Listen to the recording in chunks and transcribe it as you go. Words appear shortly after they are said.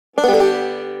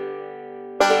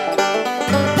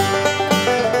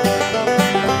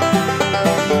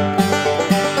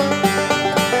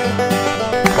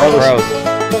Gross.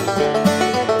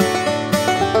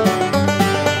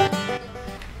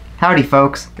 Howdy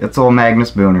folks, it's old Magnus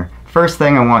Booner. First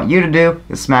thing I want you to do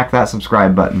is smack that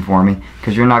subscribe button for me,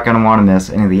 because you're not going to want to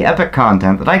miss any of the epic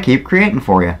content that I keep creating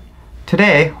for you.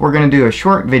 Today we're going to do a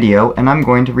short video and I'm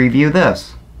going to review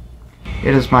this.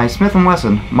 It is my Smith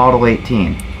Wesson Model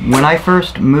 18. When I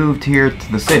first moved here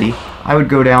to the city, I would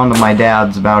go down to my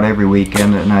dad's about every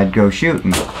weekend and I'd go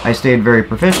shooting. I stayed very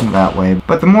proficient that way,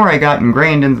 but the more I got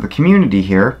ingrained into the community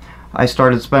here, I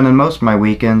started spending most of my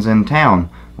weekends in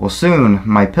town. Well, soon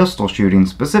my pistol shooting,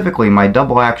 specifically my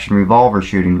double action revolver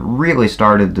shooting, really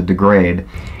started to degrade,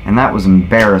 and that was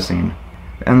embarrassing.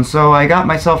 And so I got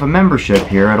myself a membership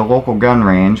here at a local gun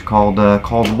range called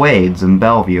Wade's in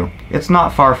Bellevue. It's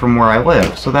not far from where I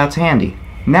live, so that's handy.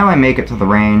 Now I make it to the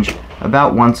range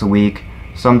about once a week,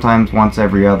 sometimes once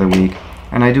every other week,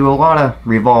 and I do a lot of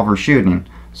revolver shooting,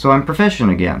 so I'm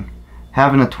proficient again.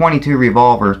 Having a .22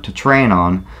 revolver to train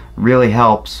on really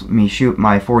helps me shoot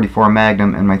my .44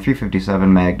 Magnum and my .357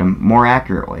 Magnum more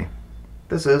accurately.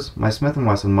 This is my Smith &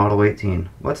 Wesson Model 18.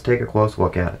 Let's take a close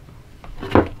look at it.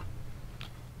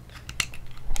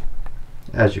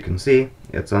 As you can see,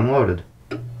 it's unloaded.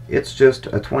 It's just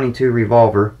a .22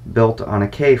 revolver built on a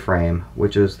K-frame,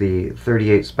 which is the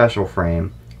 38 special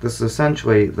frame. This is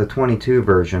essentially the .22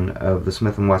 version of the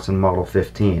Smith & Wesson Model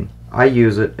 15. I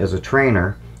use it as a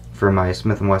trainer for my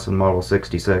Smith & Wesson Model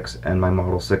 66 and my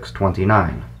Model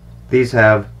 629. These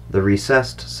have the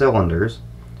recessed cylinders,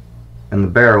 and the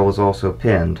barrel is also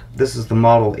pinned. This is the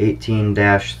Model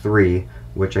 18-3,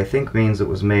 which I think means it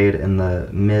was made in the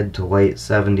mid to late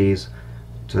 70s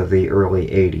to the early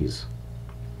 80s.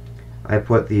 I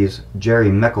put these Jerry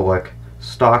Mikulik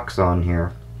stocks on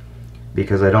here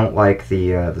because I don't like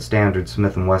the standard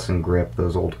Smith & Wesson grip,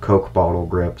 those old Coke bottle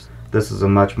grips. This is a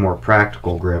much more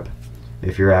practical grip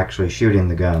if you're actually shooting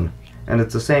the gun. And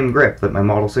it's the same grip that my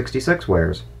Model 66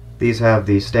 wears. These have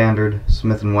the standard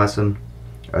Smith & Wesson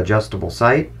adjustable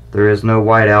sight. There is no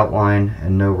white outline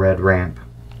and no red ramp.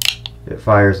 It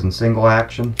fires in single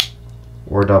action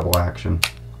or double action.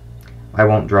 I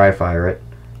won't dry fire it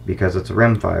because it's a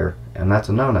rim fire, and that's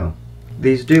a no-no.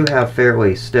 These do have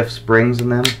fairly stiff springs in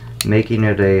them, making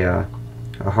it a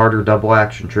harder double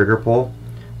action trigger pull,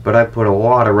 but I put a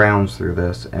lot of rounds through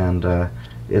this, and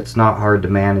it's not hard to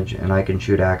manage, and I can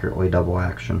shoot accurately double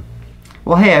action.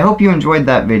 Well, hey, I hope you enjoyed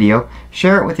that video.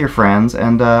 Share it with your friends,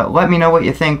 and let me know what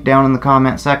you think down in the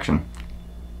comment section.